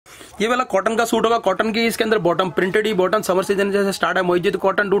ये वाला कॉटन का सूट होगा, कॉटन की इसके अंदर बॉटम प्रिंटेड ही बॉटम, समर सीजन जैसे स्टार्ट है, मोहित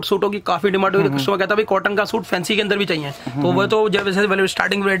कॉटन डूट सूट होगी, काफी डिमांड हुई। कस्टमर कहता है कॉटन का सूट फैंसी के अंदर भी चाहिए, तो वो तो जैसे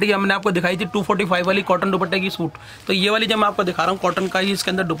स्टार्टिंग वैरायटी हमने आपको दिखाई थी 245 वाली कॉटन दुपट्टे की सूट, तो ये वाली जब मैं आपको दिखा रहा हूँ कॉटन का ही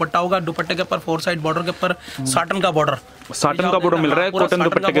इसके अंदर दुपट्टा होगा, दुपट्टे के ऊपर 4 साइड बॉर्डर के ऊपर साटन का बॉर्डर मिल रहा है कॉटन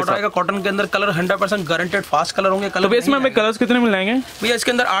दुपट्टे के साथ। कॉटन के अंदर कलर 100% गारंटेड फास्ट कलर होंगे। तो इसमें हमें कलर्स कितने मिल जाएंगे भैया?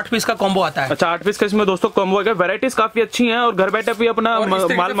 इसके अंदर 8 पीस का कॉम्बो आता है। अच्छा 8 पीस का इसमें दोस्तों कॉम्बो है। वैरायटीज काफी अच्छी हैं और घर बैठे भी अपना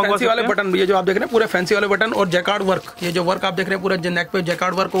माल मंगवा सकते वाले बटन, ये जो आप देख रहे हैं पूरे फैंसी वाले बटन और जैकार्ड वर्क, ये जो वर्क आप देख रहे हैं पूरा नेक पे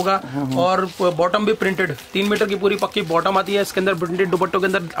जैकार्ड वर्क होगा और बॉटम भी प्रिंटेड 3 मीटर की पूरी पक्की बॉटम आती है। इसके अंदर प्रिंटेड दुपट्टों के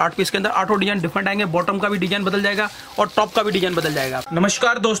अंदर 8 पीस के अंदर 8 डिजाइन डिफरेंट आएंगे, बॉटम का भी डिजाइन बदल जाएगा और टॉप का भी डिजाइन बदल जाएगा।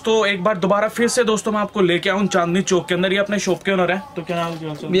 नमस्कार दोस्तों, एक बार दोबारा फिर से दोस्तों मैं आपको लेके आऊँ चांदनी चौक के अंदर। ये अपने शॉप के ओनर है, तो क्या नाम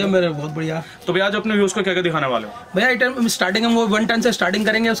है भैया? मेरे बहुत बढ़िया। तो भैया आज अपने व्यूअर्स को क्या क्या दिखाने वाले हो? भैया आइटम स्टार्टिंग हम वो 110 से स्टार्टिंग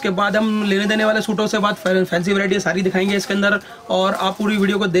करेंगे, उसके बाद हम लेने देने वाले सूटों से बाद फैंसी वैरायटी सारी दिखाएंगे इसके अंदर, और आप पूरी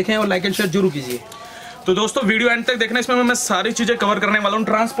वीडियो को देखें और लाइक एंड शेयर जरूर कीजिए। तो दोस्तों वीडियो एंड तक देखना, इसमें मैं सारी चीजें कवर करने वाला हूँ।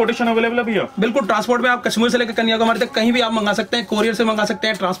 ट्रांसपोर्टेशन अवेलेबल है भैया? बिल्कुल, ट्रांसपोर्ट में आप कश्मीर से लेकर कन्याकुमारी तक कहीं भी आप मंगा सकते हैं, कोरियर से मंगा सकते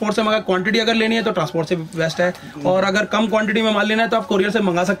हैं, ट्रांसपोर्ट से मंगा। क्वांटिटी अगर लेनी है तो ट्रांसपोर्ट से बेस्ट है, और अगर कम क्वांटिटी में माल लेना है तो आप कोरियर से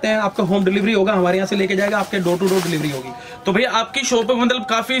मंगा सकते हैं। आपका होम डिलीवरी होगा, हमारे यहाँ से लेके जाएगा, आपके डोर टू डोर डिलीवरी होगी। तो भैया आपकी शॉप पे मतलब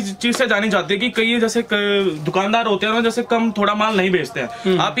काफी चीज से जानी जाती है कि कई जैसे दुकानदार होते हैं ना, जैसे कम थोड़ा माल नहीं बेचते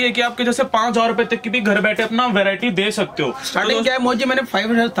हैं, आप ये कि आपके जैसे 5,000 रुपए तक की भी घर बैठे अपना वैरायटी दे सकते हो। स्टार्टिंग क्या है मोजी, मैंने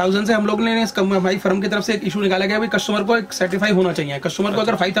 5,000 से हम लोग ने हमारी फर्म की तरफ से एक इशू निकाला गया, कस्टमर को एक सर्टिफाई होना चाहिए। कस्टमर को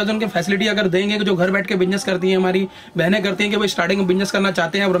अगर 5,000 की फैसिलिटी अगर देंगे, जो घर बैठ के बिजनेस करती है हमारी बहनें करती हैं कि भाई स्टार्टिंग में बिजनेस करना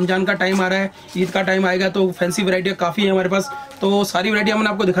चाहते हैं, अब रमजान का टाइम आ रहा है, ईद का टाइम आएगा, तो फैंसी वैरायटी काफी है हमारे पास, तो सारी वैरायटी हमने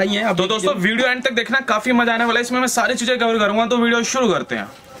आपको दिखाई है। तो दोस्तों वीडियो एंड तक देखना, काफी मजा आने वाला है, इसमें मैं सारी चीजें कवर करूंगा। तो वीडियो शुरू करते हैं।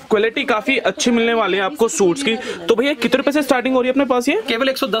 क्वालिटी काफी अच्छी मिलने वाली है आपको सूट्स की। तो भैया कितने रुपए से स्टार्टिंग हो रही है अपने पास? ये केवल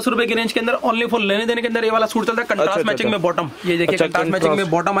 110 रुपए की रेंज के अंदर ओनली फॉर लेने देने के अंदर ये वाला सूट चलता है। कंट्रास्ट मैचिंग में बॉटम, ये देखिए कंट्रास्ट मैचिंग में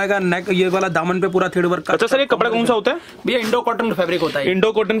बॉटम आएगा, नेक ये वाला दामन पे पूरा थ्रेड वर्क। अच्छा सर, ये कपड़ा कौन सा होता है भैया? इंडो कॉटन फैब्रिक होता है।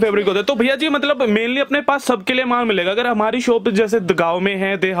 इंडो कॉटन फैब्रिक होता है। तो भैया जी मतलब मेनली अपने पास सबके लिए माल मिलेगा? अगर हमारी शॉप जैसे गाँव में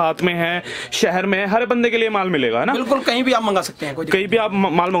है, देहात में है, शहर में है, हर बंदे के लिए माल मिलेगा ना? बिल्कुल, कहीं भी आप मंगा सकते हैं, कहीं भी आप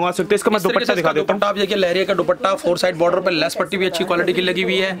माल मंगा सकते हैं। इसका मैं दुपट्टा दिखा देता हूँ। आप देखिए लहरिया का दुपट्टा, 4 साइड बॉर्डर पे लेस पट्टी भी अच्छी क्वालिटी की लगी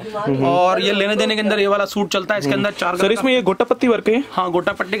हुई है, और ये लेने देने के अंदर ये वाला सूट चलता है। इसके अंदर 4 सर इसमें ये गोटा पत्ती वर्क है? हाँ,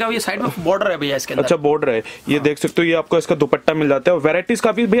 गोटा पट्टी का, ये साइड में बॉर्डर है भैया इसके अंदर। अच्छा बॉर्डर है, ये देख सकते हो, ये आपको इसका दुपट्टा मिल जाता है। और वैरायटीज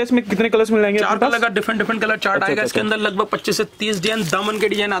काफी भैया, इसमें कितने कलर्स मिल जाएंगे? 4 कलर का डिफरेंट कलर चार्ट आएगा इसके अंदर, लगभग 25 से 30 डिजाइन दामन के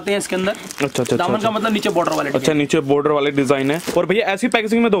डिजाइन आते हैं इसके अंदर। अच्छा, दामन का मतलब नीचे बॉर्डर वाले। अच्छा, नीचे बॉर्डर वाले डिजाइन है। और भैया ऐसी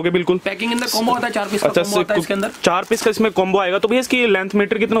पैकेजिंग में दोगे? बिल्कुल, पैकिंग अंदर कॉम्बो होता है, 4 पीस का कॉम्बो होता है इसके अंदर। 4 पीस का इसमें कॉम्बो आएगा। तो भैया इसकी लेंथ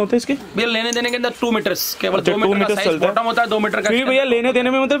मीटर कितना होता है इसकी? भैया लेने देने के अंदर 2 मीटर, केवल 2 मीटर का साइज बॉटम होता है, 2 मीटर का। भैया लेने देने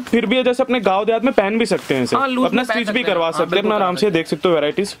में मतलब फिर भी जैसे अपने गाँव देहात में पहन भी सकते हैं, अपना स्टिच भी करवा सकते हैं अपना आराम से। देख सकते हो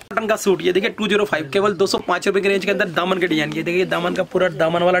वैरायटीज। कॉटन का सूट ये देखिए 205, केवल 205 रुपए की रेंज के अंदर दामन के डिजाइन। ये देखिए दामन का पूरा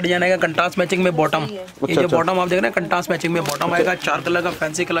दामन वाला डिजाइन आएगा, कंट्रास्ट मैचिंग में बॉटम। ये जो बॉटम आप देख रहे हैं कंट्रास्ट मैचिंग में बॉटम आएगा, 4 कलर का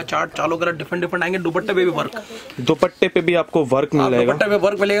फैंसी कलर चार्ट, चारों कलर डिफरेंट आएंगे। दुपट्टे पे भी वर्क, दुपट्टे पे भी आपको वर्क मिलेगा। दुपट्टे पे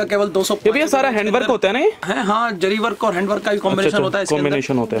वर्क मिलेगा केवल 200। भैया सारा हैंड वर्क होता है ना? हाँ, जरी वर्क और हैंड वर्क का कॉम्बिनेशन होता है।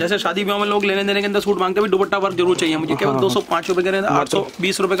 कॉम्बिनेशन होता है। जैसे शादी ब्याह में लोग लेने देने के अंदर सूट मांगते हैं, दुपट्टा वर्क जरूर चाहिए मुझे, केवल 205 रुपए के अंदर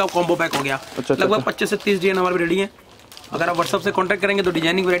 820 रुपए का कॉम्बो पैक हो गया। लगभग 25 से 30 डिजाइन हमारे रेडी है। अगर आप व्हाट्सएप से कांटेक्ट करेंगे तो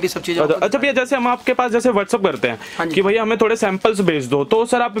डिजाइनिंग वैरायटी सब चीजें। अच्छा भैया जैसे हम आपके पास जैसे व्हाट्सएप करते हैं कि भैया हमें थोड़े सैंपल्स भेज दो, तो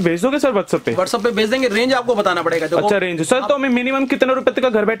सर आप भेज दोगे सर व्हाट्सएप पे? व्हाट्सएप पे भेज देंगे, रेंज आपको बताना पड़ेगा। अच्छा रेंज सर, तो हमें मिनिमम कितने रुपए तक का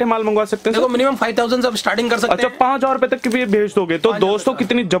घर बैठे माल मंगवा सकते हैं? देखो मिनिमम 5,000 से स्टार्टिंग कर सकते हैं। अच्छा 5,000 रुपए तक की भी भेज दोगे? तो दोस्तों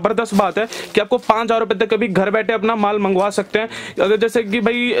कितनी जबरदस्त बात है कि आपको 5,000 रुपए तक कभी घर बैठे अपना माल मंगवा सकते हैं। अगर जैसे कि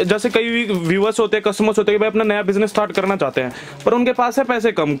भाई जैसे कई व्यूअर्स होते हैं, कस्टमर्स होते हैं, भाई अपना नया बिजनेस स्टार्ट करना चाहते हैं पर उनके पास है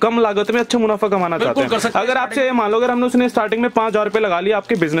पैसे कम लागत में अच्छा मुनाफा कमाना चाहते हैं। अगर आपसे मान लो अगर हमने उसने स्टार्टिंग में 5,000 रुपए लगा लिया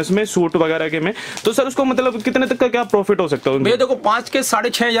आपके बिजनेस में सूट वगैरह के में, तो सर उसको मतलब कितने तक का क्या प्रॉफिट हो सकता है? भैया देखो 5 के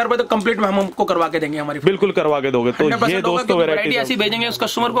 6,500 रुपए तक कंप्लीट में हम हमको करवा के देंगे हमारी। बिल्कुल करवा के दोगे। तो ये दोस्तों वैरायटी ऐसी भेजेंगे उस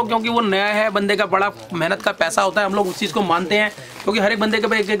कस्टमर को, क्योंकि वो नया है, बंदे का बड़ा मेहनत का पैसा होता है, हम लोग उस चीज को मानते हैं, क्योंकि हर एक बंदे के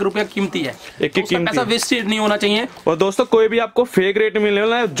पास 1-1 रुपया कीमती है, एक पैसा वेस्ट नहीं होना चाहिए। और दोस्तों कोई भी आपको फेक रेट मिलने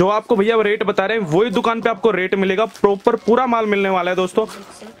वाला है, जो आपको भैया रेट बता रहे हैं वही दुकान पे आपको रेट मिलेगा, प्रॉपर पूरा माल मिलने वाला है दोस्तों।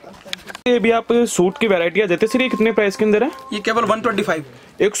 ये भी आप सूट की वैरायटियां देते सर, ये कितने प्राइस के अंदर है? ये केवल 125,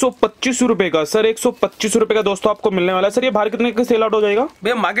 125 रुपए का सर, 125 रुपए का दोस्तों आपको मिलने वाला है। सर ये बाहर कितने का सेल आउट हो जाएगा?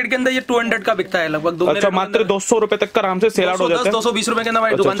 भैया मार्केट के अंदर ये 200 का बिकता है लगभग। अच्छा मात्र 200 रुपए तक का आराम से सेल आउट हो जाता है। 220 रुपए के अंदर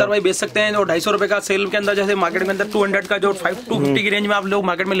हमारे दुकानदार भाई बेच सकते हैं, और 250 रुपए का सेल के अंदर जैसे मार्केट के अंदर 200 का जो 250 की रेंज में आप लोग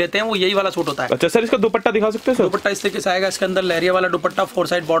मार्केट में लेते हैं, वो यही वाला सूट होता है। अच्छा सर इसका दुपट्टा दिखा सकते हैं सर? दुपट्टा इस तरीके से आएगा, इसके अंदर लहरिया वाला दुपट्टा, 4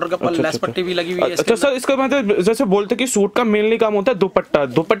 साइड बॉर्डर का ऊपर लेस पट्टी भी लगी हुई है। अच्छा सर इसका मतलब जैसे बोलते कि सूट का मेनली काम होता है दुपट्टा,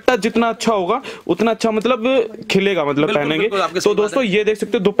 दुपट्टा जितना अच्छा होगा उतना अच्छा मतलब खिलेगा, मतलब पहनेंगे। तो दोस्तों ये देख सकते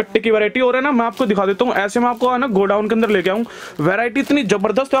सकते हो दुपट्टे की वैरायटी। और है ना, मैं आपको दिखा देता हूँ, ऐसे मैं आपको है ना गोडाउन के अंदर लेके आऊँ, वैरायटी इतनी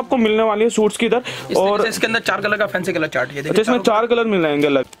जबरदस्त आपको मिलने वाली है सूट्स की इधर। और इसके अंदर 4 कलर का फैंसी कलर चार्ट है। अच्छा, इसमें 4 कलर मिल जाएंगे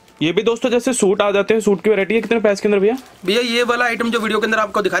अलग। ये भी दोस्तों जैसे सूट आ जाते हैं, सूट की वैरायटी है, कितने पैसे के अंदर भैया? भैया ये वाला आइटम जो वीडियो के अंदर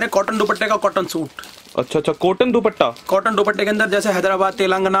आपको दिखा रहे हैं, कॉटन दुपट्टे का कॉटन सूट। अच्छा, कॉटन दुपट्टा। कॉटन दुपट्टे के अंदर जैसे हैदराबाद,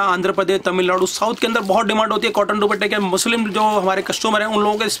 तेलंगाना, आंध्र प्रदेश, तमिलनाडु, साउथ के अंदर बहुत डिमांड होती है कॉटन दुपट्टे के। मुस्लिम जो हमारे कस्टमर हैं उन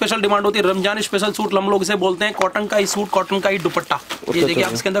लोगों के स्पेशल डिमांड होती है। रमजान स्पेशल सूट हम लोग इसे बोलते हैं। कॉटन का ही सूट, कॉटन का ही दुपट्टा। ये देखिए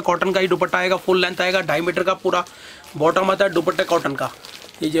आप, इसके अंदर कॉटन का ही दुपट्टा आएगा, फुल लेंथ आएगा, 2.5 मीटर का पूरा बॉटम आता है, दुपट्टे कॉटन का।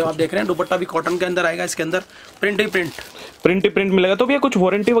 ये जो आप देख रहे हैं दुपट्टा भी कॉटन के अंदर आएगा। इसके अंदर प्रिंट ही प्रिंट मिलेगा। तो भैया कुछ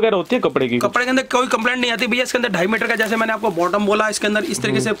वारंटी वगैरह होती है कपड़े की? कपड़े के अंदर कोई कंप्लेंट नहीं आती भैया। इसके अंदर 2.5 मीटर का, जैसे मैंने आपको बॉटम बोला, इसके अंदर इस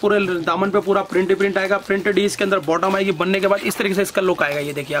तरीके से पूरे दामन पे पूरा प्रिंट आएगा। प्रिंटेड ही इसके अंदर बॉटम आएगी, बनने के बाद इस तरीके से इसका लुक आएगा।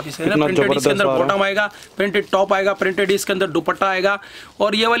 ये देखिए आप, इसके प्रिंटेड इसके अंदर बॉटम आएगा, प्रिंटेड टॉप आएगा, प्रिंटेड ही इसके अंदर दुपट्टा आएगा।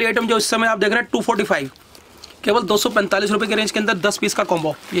 और ये वाली आइटम जो इस समय आप देख रहे हैं 245, केवल 245 रुपए के रेंज के अंदर 10 पीस का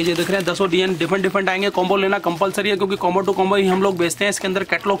कॉम्बो। ये जो देख रहे हैं 10 डिजाइन डिफरेंट आएंगे। कॉम्बो लेना कंपलसरी है, क्योंकि कॉम्बो टू कॉम्बो ही हम लोग बेचते हैं। इसके अंदर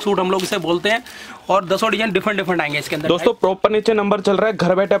कैटलॉग सूट हम लोग इसे बोलते हैं, और 10 डिजाइन डिफरेंट आएंगे इसके अंदर। दोस्तों प्रॉपर नीचे नंबर चल रहा है,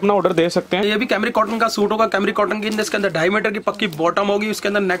 घर बैठे अपना ऑर्डर दे सकते हैं। ये भी कैमरिक कॉटन का सूट होगा। कैमरिक कॉटन के अंदर इसके अंदर 2.5 मीटर की पक्की बॉटम होगी। इसके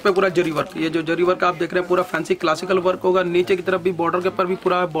अंदर नेक पे पूरा जरी वर्क, ये जो जरी वर्क आप देख रहे हैं पूरा फैंसी क्लासिकल वर्क होगा। नीचे की तरफ भी बॉर्डर के ऊपर भी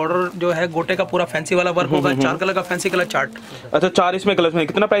पूरा बॉर्डर जो है गोटे का पूरा फैंसी वाला वर्क होगा। 4 कलर का फैंसी कलर चार्ट। अच्छा, 4 इसमें कलर में।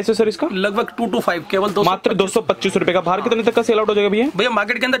 कितना प्राइस है सर इसका? लगभग 2 to 5, केवल मात्र 225 रुपए का। बाहर कितने तक का सेल आउट हो जाएगा भैया?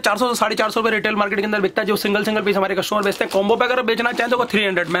 मार्केट के अंदर 400 से 450 रुपए रिटेल मार्केट के अंदर बिकता है। जो सिंगल पीस हमारे कस्टमर बेचते हैं। कॉम्बो पे अगर बेचना चाहें तो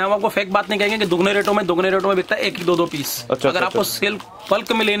 300। मैं आपको फेक बात नहीं कहेंगे कि दुगने रेटों में बिकता है, 1-2 पीस। अगर आपको सेल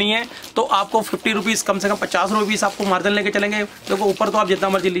बल्क में लेनी है तो आपको 50 रुपीज, कम से कम 50 रुपए पीस आपको मार्जिन लेके चलेंगे। देखो ऊपर तो आप जितना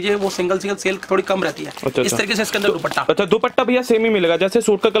मर्जी लीजिए, वो सिंगल सेल थोड़ी कम रहती है। इस तरीके से इसके अंदर दुपट्टा। अच्छा, दुपट्टा भैया सेम ही मिलेगा, जैसे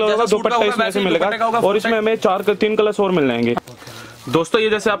सूट का कलर होगा दुपट्टा इसमें से मिलेगा। और इसमें हमें 3 कलर्स और मिल जाएंगे। दोस्तों ये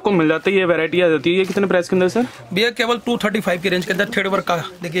जैसे आपको मिल जाती है, ये वैरायटी आ जाती है। ये कितने प्राइस के अंदर सर? भैया केवल 235 की रेंज के अंदर थ्रेड वर्क का।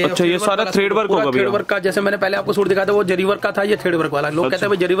 देखिए अच्छा, ये सारा थ्रेड वर्क होगा। थ्रेड वर्क का, जैसे मैंने पहले आपको सूट दिखाया था वो जरी वर्क का था, ये थ्रेड वर्क वाला। लोग कहते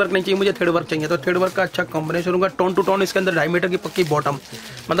हैं जरी वर्क नहीं चाहिए, मुझे थ्रेड वर्क चाहिए, तो थ्रेड वर्क का अच्छा कॉम्बिनेशन होगा। टोन टू टोन इसके अंदर 2.5 मीटर की पक्की बॉटम,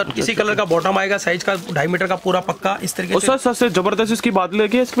 मतलब इसी कलर का बॉटम आएगा, साइज का 2.5 मीटर का पूरा पक्का। इस तरीके से सबसे जबरदस्त इसकी बात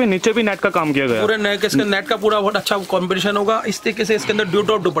लगी, इसके नीचे भी नेट का काम किया गया, पूरे नेट का पूरा बहुत अच्छा कॉम्बिनेशन होगा। इस तरीके से इसके अंदर ड्यू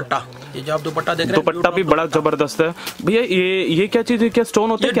टॉप दुपट्टा, ये जो आप दुपट्टा देख रहे हैं, दुपट्टा भी बड़ा जबरदस्त है भैया। ये क्या चीज है, क्या स्टोन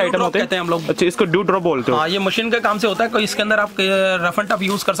होते हैं, क्या आइटम होते हैं हम लोग? अच्छा, इसको ड्यू ड्रॉप बोलते हो। हाँ, ये मशीन के काम से होता है। कोई इसके अंदर आप रफ एंड टफ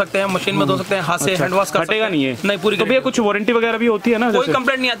यूज कर सकते हैं, मशीन में धो सकते हैं, हाथ से हैंड वॉश कर सकते हैं। नहीं है नहीं पूरी। तो भैया कुछ वारंटी वगैरह भी होती है ना? कोई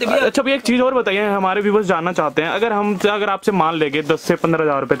कंप्लेंट नहीं आती भैया। अच्छा भैया एक चीज और बताइए, हमारे व्यूअर्स जानना चाहते हैं, अगर आपसे माल लेके 10 से 15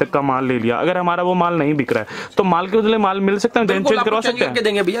 हजार रुपए तक का माल ले लिया, अगर हमारा वो माल नहीं बिक रहा है तो माल के बदले माल मिल सकता है, चेंज करवा सकते हैं?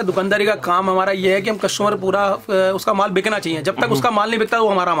 देंगे भैया। दुकानदारी का काम हमारा ये है कि हम कस्टमर पूरा उसका माल बिकना चाहिए। जब तक उसका माल नहीं बिकता वो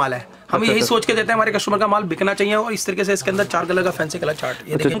हमारा माल है। हम यही सोच के देते हैं हमारे कस्टमर का माल बिकना चाहिए। और इस तरीके से इसके अंदर 4 कलर का फैंसी कलर चार्ट।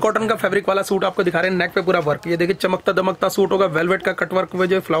 ये देखिए कॉटन का फैब्रिक वाला सूट आपको दिखा रहे हैं, नेक पे पूरा वर्क। ये देखिए चमकता दमकता सूट होगा। वेलवेट का कट वर्क हुआ,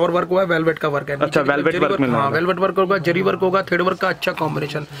 जो फ्लावर वर्क हुआ है, वेलवेट का वर्क है। अच्छा, वेलवेट वर्क। हाँ, वेलवेट वर्क होगा, जरी वर्क होगा, थ्रेड वर्क का अच्छा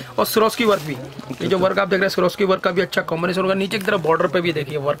कॉम्बिनेशन, और सिरोस्की वर्क भी। ये जो वर्क आप देख रहे हैं सिरोस्की वर्क का भी अच्छा कॉम्बिनेशन होगा। नीचे की तरफ बॉर्डर पे भी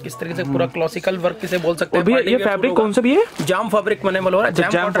देखिए वर्क, इस तरीके से पूरा क्लासिकल वर्क किसे बोल सकते हैं। ये फैब्रिक कौन सा भी है? जाम फैब्रिक मैंने बोला,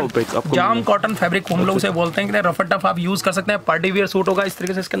 जाम कॉटन फैब्रिक हम लोग से बोलते हैं। रफ एंड टफ आप यूज कर सकते हैं। पार्टी वियर सूट होगा। इस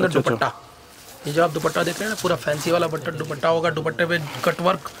तरीके से इसके अंदर दुपट्टा, ये जो आप दुपट्टा देख रहे हैं ना, पूरा फैंसी वाला दुपट्टा होगा। दुपट्टे पे कट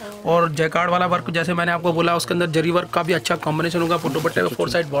वर्क और जैकार्ड वाला वर्क, जैसे मैंने आपको बोला, उसके अंदर जरी वर्क का भी अच्छा कॉम्बिनेशन होगा। दुपट्टे पे 4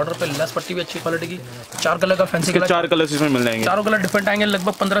 साइड बॉर्डर पे लेस पट्टी भी अच्छी क्वालिटी की। 4 कलर का फैंसी कलर, 4 कलर इसमें मिल जाएंगे। 4 कलर डिफरेंट आएंगे।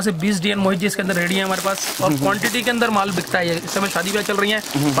 लगभग 15 से 20 डिजाइन मोहित जी इसके अंदर रेडी है हमारे पास, और क्वांटिटी के अंदर माल बिकता है। इस समय शादी ब्याह चल रही है,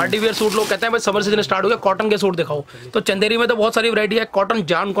 पार्टी वेयर सूट। लोग कहते हैं भाई समर सीजन स्टार्ट हो गया, कॉटन के सूट दिखाओ। तो चंदेरी में तो बहुत सारी वैरायटी है। कॉटन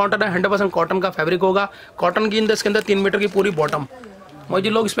जाम कॉटन है, 100% कॉटन का फैब्रिक होगा। कॉटन की इसके अंदर 3 मीटर की पूरी बॉटम। मुझे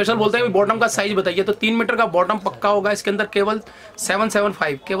लोग स्पेशल बोलते हैं बॉटम का साइज बताइए, तो 3 मीटर का बॉटम पक्का होगा। इसके अंदर केवल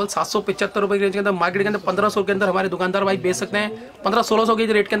 775, केवल 775 रुपए के रेंज के अंदर। मार्केट के अंदर 1500 के अंदर हमारे दुकानदार भाई बेच सकते हैं। 1500-1600 के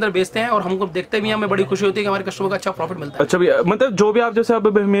रेट के अंदर बेचते हैं, और हमको देखते भी हमें बड़ी खुशी होती है कि हमारे कस्टमर का अच्छा प्रॉफिट मिलता है। अच्छा भैया, मतलब जो भी आप जैसे अब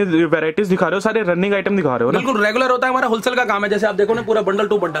वैरायटीज दिखा रहे हो, सारे रनिंग आइटम दिखा रहे हो? बिल्कुल रेगुलर होता है, हमारा होलसेल का काम है। जैसे आप देखो ना, पूरा बंडल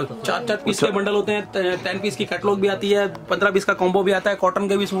टू बंडल 4-4 पीस के बंडल होते हैं। 10 पीस की कैटलॉग भी आती है, 15 पीस का कॉम्बो भी आता है। कॉटन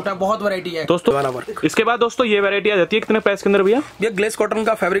के भी सूट है, बहुत वैरायटी है दोस्तों। इसके बाद दोस्तों ये वैरायटी आ जाती है कितने प्राइस के अंदर भैया? ये ग्लेस कॉटन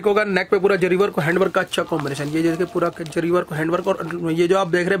का फैब्रिक होगा। नेक पे पूरा जरी वर्क, हैंड वर्क का अच्छा कॉम्बिनेशन। ये जैसे पूरा जरी वर्क, हैंड वर्क, और ये जो आप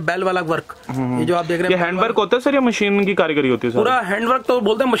देख रहे हैं बेल वाला वर्क, ये जो आप देख रहे हैं हैंड वर्क होता है सर, या मशीन की कारीगरी होती है? पूरा हैंड वर्क तो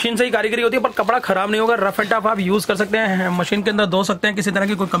बोलते हैं मशीन से ही कारीगरी होती है, पर कपड़ा खराब नहीं होगा। रफ एंड टफ आप यूज कर सकते हैं, मशीन के अंदर धो सकते हैं, किसी तरह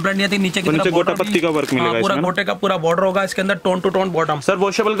की कोई कंप्लेंट नहीं आती। नीचे की तरफ गोटा पत्ती का वर्क मिलेगा, पूरा गोटे का पूरा बॉर्डर होगा। इसके अंदर tone to tone bottom. Sir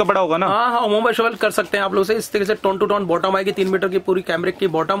washable कपड़ा होगा ना? हाँ, वॉशेबल कर सकते हैं आप लोग से। इस तरीके से टोन टू टोन बॉटम आएगी, 3 मीटर की पूरी कैमरिक की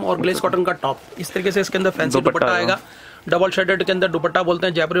बॉटम, और ग्लेस कॉटन का टॉप। इस तरीके से इसके अंदर फैंसी दुपट्टा आएगा। डबल शेडेड के अंदर दुपट्टा बोलते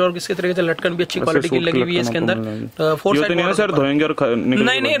हैं जयपुरी, और किसी तरीके से लटकन भी अच्छी क्वालिटी की लगी हुई है इसके अंदर। 4 साइड सर धोएंगे और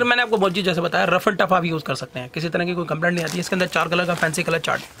नहीं, मैंने आपको बहुत चीज जैसे बताया, रफ एंड टफ आप यूज कर सकते हैं, किसी तरह की कोई कंप्लेंट नहीं आती है। इसके अंदर 4 कलर का फैंसी कलर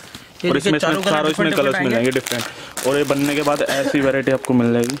चार्ट, और इसमें चारों कलर्स मिलेंगे डिफरेंट, और ये बनने के बाद ऐसी वैरायटी आपको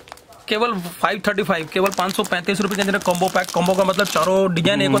मिल जाएगी केवल 535, केवल 535 रुपए के अंदर कॉम्बो पैक। कॉम्बो का मतलब चारों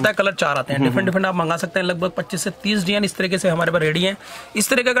डिजाइन एक होता है, कलर 4 आते हैं, डिफरेंट आप मंगा सकते हैं। लगभग 25 से 30 डिजाइन इस तरीके से हमारे पास रेडी है। इस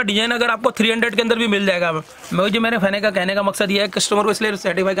तरीके का डिजाइन अगर आपको 300 के अंदर भी मिल जाएगा। मुझे मेरे कहने का मकसद ये है कस्टमर को इसलिए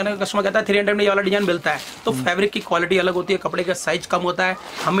सेटिस्फाई करने का, कस्टमर कहता है 300 में ये वाला डिजाइन मिलता है, तो फैब्रिक की क्वालिटी अलग होती है, कपड़े का साइज कम होता है।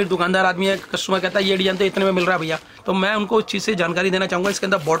 हम भी दुकानदार आदमी है, कस्टमर कहता है ये डिजाइन तो इतने में मिल रहा है भैया, तो मैं उनको उस चीज से जानकारी देना चाहूंगा। इसके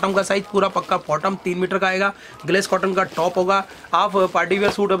अंदर बॉटम का साइज पूरा पक्का बॉटम 3 मीटर का आएगा, ग्लेस कॉटन का टॉप होगा। आप पार्टी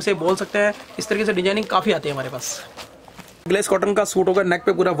वेयर सूट अब से बोल सकते हैं, इस तरीके से डिजाइनिंग काफी आती है हमारे पास। ग्लेस कॉटन का सूट होगा, नेक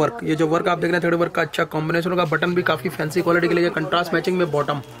पे पूरा वर्क, ये जो वर्क आप देख रहे हैं थ्रेड वर्क का अच्छा कॉम्बिनेशन होगा। बटन भी काफी फैंसी क्वालिटी के लिए, कंट्रास्ट मैचिंग में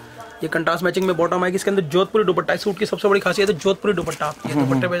बॉटम, ये कंट्रास्ट मैचिंग में बॉटम आएगी। इसके अंदर जोधपुरी दुपट्टा, सूट की सबसे बड़ी खासियत है जोधपुरी दुपट्टा। ये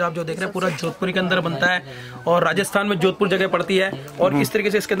दुपट्टे पे आप जो देख रहे हैं पूरा जोधपुरी के अंदर बनता है, और राजस्थान में जोधपुर जगह पड़ती है। और इस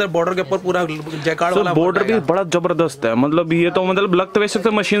तरीके से इसके अंदर बॉर्डर के ऊपर पूरा जैकार्ड वाला बॉर्डर भी बड़ा जबरदस्त है। मतलब ये तो मतलब लगता वैसे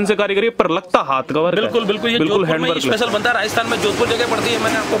तो मशीन से कारीगरी, पर लगता हाथ का वर्क। बिल्कुल ये जोधपुर में स्पेशल बनता है, राजस्थान में जोधपुर जगह पड़ती है।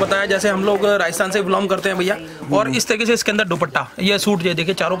 मैंने आपको बताया जैसे हम लोग राजस्थान से बिलोंग करते हैं भैया। और इस तरीके से इसके अंदर दुपट्टा, ये सूट ये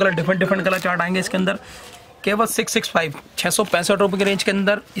देखिए चारों कलर डिफरेंट कलर चार्ट आएंगे इसके अंदर। केवल 665 रुपए की रेंज के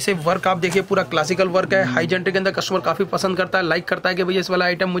अंदर इसे वर्क आप देखिए पूरा क्लासिकल वर्क है, हाई जेंट्री के अंदर कस्टमर काफी पसंद करता है, लाइक करता है कि भैया इस वाला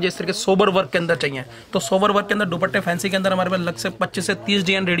आइटम मुझे इस तरह के सोबर वर्क के अंदर चाहिए। तो सोबर वर्क के अंदर दुपट्टे फैंसी के अंदर हमारे पास लग से 25 से 30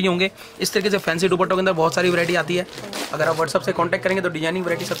 डिजाइन रेडी होंगे। इस तरीके से फैंसी दुपट्टों के अंदर बहुत सारी वैरायटी आती है। अगर आप व्हाट्सएप से कॉन्टैक्ट करेंगे तो डिजाइनिंग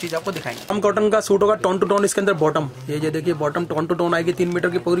वैरायटी सब चीज आपको दिखाएंगे। हम कॉटन का सूट होगा टोन टू टोन, इसके अंदर बॉटम ये देखिए बॉटम टोन टू टोन आएगी, 3 मीटर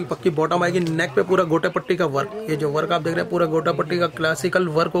की पूरी पक्की बॉटम आएगी। नेक पे पूरा गोटा पट्टी का वर्क, ये जो वर्क आप देख रहे हैं पूरा गोटा पट्टी का क्लासिकल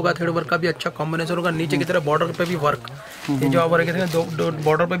वर्क होगा। थ्रेड वर्क का भी अच्छा कॉम्बिनेशन होगा। नीचे की तरफ बॉर्डर पे भी वर्क, ये जो आप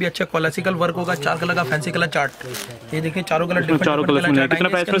बॉर्डर पे भी अच्छा क्लासिकल वर्क होगा। 4 कलर का फैंसी कलर चार्ट, ये देखिए चारों कलर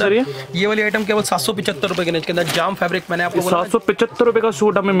डिफरेंट। ये वाली आइटम केवल 775 रुपए के अंदर जाम फैब्रिक, मैंने आपको 775 रुपए का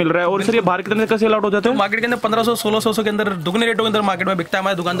सूट हमें मिल रहा है। और सर ये बाहर कितने का सेल आउट हो जाता है? मार्केट के अंदर 1500-1600 के अंदर दुगने रेटों के अंदर मार्केट में बिकता है।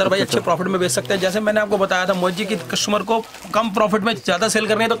 हमारे दुकानदार भाई अच्छे प्रॉफिट में बेच सकते हैं। जैसे मैंने आपको बताया था मोहित जी की कस्टमर को कम प्रॉफिट में ज्यादा सेल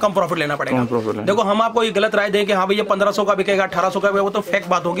करनी है तो कम प्रॉफिट लेना पड़ेगा। देखो हम आपको ये गलत राय दें कि हाँ भैया 1500 का बिकेगा 1800 का, वो तो फेक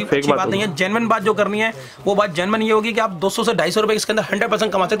बात होगी, अच्छी बात नहीं है। जेन्युइन बात जो करनी है वो बात जेन्युइन ये होगी कि आप 200 से 250 रुपए इसके अंदर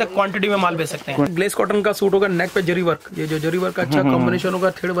 100% कमा सकते हैं, क्वांटिटी में माल बेच सकते हैं। ग्लेस कॉटन का सूट होगा, नेक पे जरी वर्क, ये जो जरी वर्क का अच्छा कॉम्बिनेशन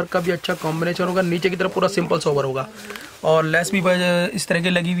होगा। थ्रेड वर्क का भी अच्छा कॉम्बिनेशन होगा। नीचे की तरफ पूरा सिंपल सोवर होगा, और लेस भी इस तरह की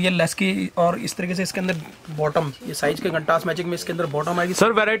लगी हुई है लेस की। और इस तरीके से इसके अंदर बॉटम, ये साइज के कंट्रास्ट मैचिंग में इसके अंदर बॉटम आएगी।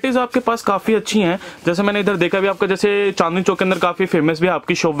 सर वैरायटीज आपके पास काफी अच्छी हैं, जैसे मैंने इधर देखा भी आपका, जैसे चांदनी चौक के अंदर काफी फेमस भी है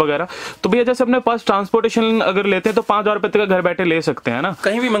आपकी शॉप वगैरह। तो भैया जैसे अपने पास ट्रांसपोर्टेशन अगर लेते हैं तो 5000 रुपए तक घर बैठे ले सकते हैं ना?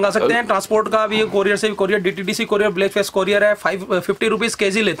 कहीं भी मंगा सकते हैं। ट्रांसपोर्ट का भी कोरियर से भी, courier DTDC courier, black face courier है। 50 रुपीज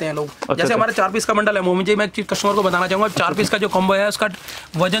केजी लेते हैं लोग। जैसे हमारे 4 पीस का बंडल है, मुझे मैं एक चीज कस्टमर को बताना चाहूंगा, 4 पीस का जो कॉम्बो है उसका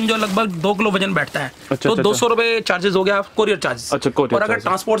वजन जो लगभग 2 किलो वजन बैठता है। तो 200 रुपए चार्जेस हो गया कोरियर चार्जेस। और अगर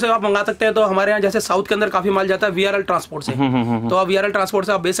ट्रांसपोर्ट से आप मंगा सकते हैं तो हमारे यहाँ जैसे साउथ के अंदर काफी माल जाता है VRL ट्रांसपोर्ट से, तो आप VRL ट्रांसपोर्ट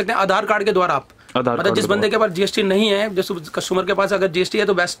से आप बेच सकते हैं। आधार कार्ड के द्वारा आप, मतलब जिस बंदे के पास GST नहीं है, जिस कस्टमर के पास अगर GST है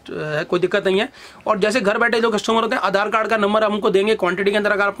तो बेस्ट है, कोई दिक्कत नहीं है। और जैसे घर बैठे जो कस्टमर होते हैं आधार कार्ड का नंबर हमको देंगे क्वांटिटी के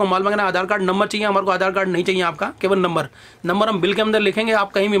अंदर। अगर आपको माल मंगाना आधार कार्ड नंबर चाहिए, हमारे को आधार कार्ड नहीं चाहिए आपका, केवल नंबर हम बिल के अंदर लिखेंगे।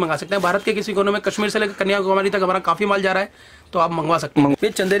 आप कहीं भी मंगा सकते हैं, भारत के किसी कोने में, कश्मीर से लेकर कन्याकुमारी तक हमारा काफी माल जा रहा है, तो आप मंगवा सकते हैं। ये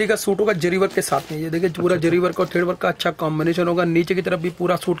चंदेरी का सूट होगा जरी वर्क के साथ में, ये देखिए पूरा जरी वर्क और थ्रेड वर्क का अच्छा कॉम्बिनेशन होगा। नीचे की तरफ भी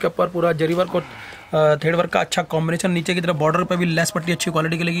पूरा सूट के ऊपर पूरा जरी वर्क और थ्रेड वर्क का अच्छा कॉम्बिनेशन। नीचे की तरफ बॉर्डर पे भी लेस पट्टी अच्छी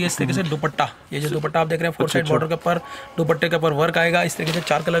क्वालिटी की लगी है। इस तरीके से दुपट्टा, ये जो दुपट्टा आप देख रहे हैं 4 साइड बॉर्डर के ऊपर दुपट्टे के ऊपर वर्क आएगा। इस तरीके से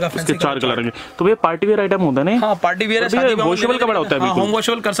 4 कलर का फैंसी 4 कलर। तो ये पार्टी वेयर आइटम होता है ना? हाँ पार्टी वेयर है, वॉशेबल कपड़ा होता है, होम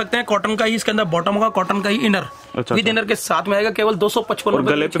वॉशेबल कर सकते हैं। कॉटन का ही इसके अंदर बॉटम होगा, कॉटन का ही इनर विद इनर के साथ में आएगा। केवल 255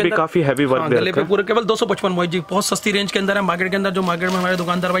 रुपए। गले पे भी काफी हैवी वर्क, गले पे पूरे केवल 255 मोहित जी, बहुत सस्ती रेंज के अंदर है। मार्केट के अंदर जो मार्केट में हमारे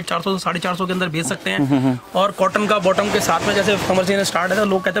दुकानदार भाई 400 से 450 के अंदर बेच सकते हैं। और कॉटन का बॉटम के साथ में, जैसे समर सीजन स्टार्ट है तो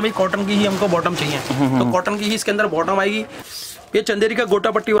लोग कहते हैं भाई कॉटन की ही हमको बॉटम चाहिए, तो कॉटन की ही इसके अंदर बॉटम आएगी। ये चंदेरी का गोटा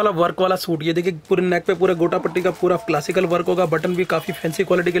पट्टी वाला वर्क वाला सूट, ये देखिए पूरे नेक पे पूरा गोटा पट्टी का पूरा क्लासिकल वर्क होगा। बटन भी काफी फैंसी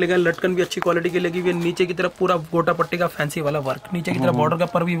क्वालिटी के लगे, लटकन भी अच्छी क्वालिटी की लगी हुई है। नीचे की तरफ पूरा गोटा पट्टी का फैंसी वाला वर्क, नीचे की तरफ बॉर्डर का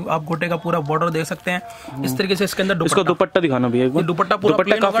पर भी आप गोटे का पूरा बॉर्डर देख सकते हैं। इस तरीके से इसके अंदर दुपट्टा दिखाना भी है, दुपट्टा पूरा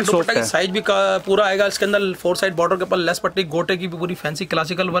दुपट्टा की साइज भी पूरा आएगा। इसके अंदर 4 साइड बॉर्डर के ऊपर लेस पट्टी, गोटे की भी पूरी फैंसी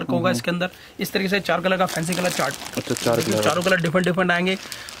क्लासिकल वर्क होगा इसके अंदर। इस तरीके से 4 कलर का फैंसी कलर चार्ट, चारों कलर डिफरेंट आएंगे।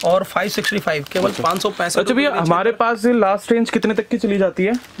 और 565 केवल 565। अच्छा भैया हमारे पास लास्ट रेंज कितने तक की चली जाती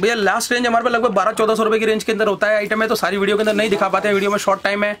है? भैया लास्ट रेंज हमारे पास लगभग 1200-1400 रुपए की रेंज के अंदर होता है। आइटम है तो सारी वीडियो के अंदर नहीं दिखा पाते हैं, वीडियो में शॉर्ट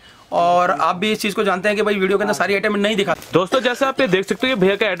टाइम है। और आप भी इस चीज को जानते हैं कि भाई वीडियो के अंदर सारी आइटम नहीं दिखा। दोस्तों जैसे आप ये देख सकते हो,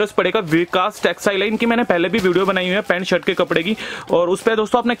 भैया का एड्रेस पड़ेगा विकास टेक्सटाइल। इनकी मैंने पहले भी वीडियो बनाई हुई है पैंट शर्ट के कपड़े की, और उस पर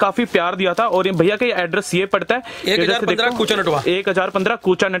दोस्तों आपने काफी प्यार दिया था। और ये भैया का एड्रेस ये पड़ता है 1015 कूचा नटवा, 1015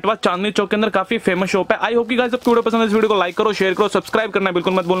 कूचा नटवा, चांदनी चौक के अंदर। काफी फेमस शॉप है। आई होप कि गाइस आपको वीडियो पसंद है, इस वीडियो को लाइक करो, शेयर करो, सब्सक्राइब करना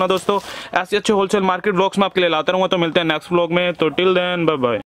बिल्कुल मत भूलना दोस्तों। ऐसे अच्छे होलसेल मार्केट ब्लॉग्स में आपके लिए लाता रहूंगा। तो मिलते हैं नेक्स्ट ब्लॉग में। तो टिल देन बाय बाय।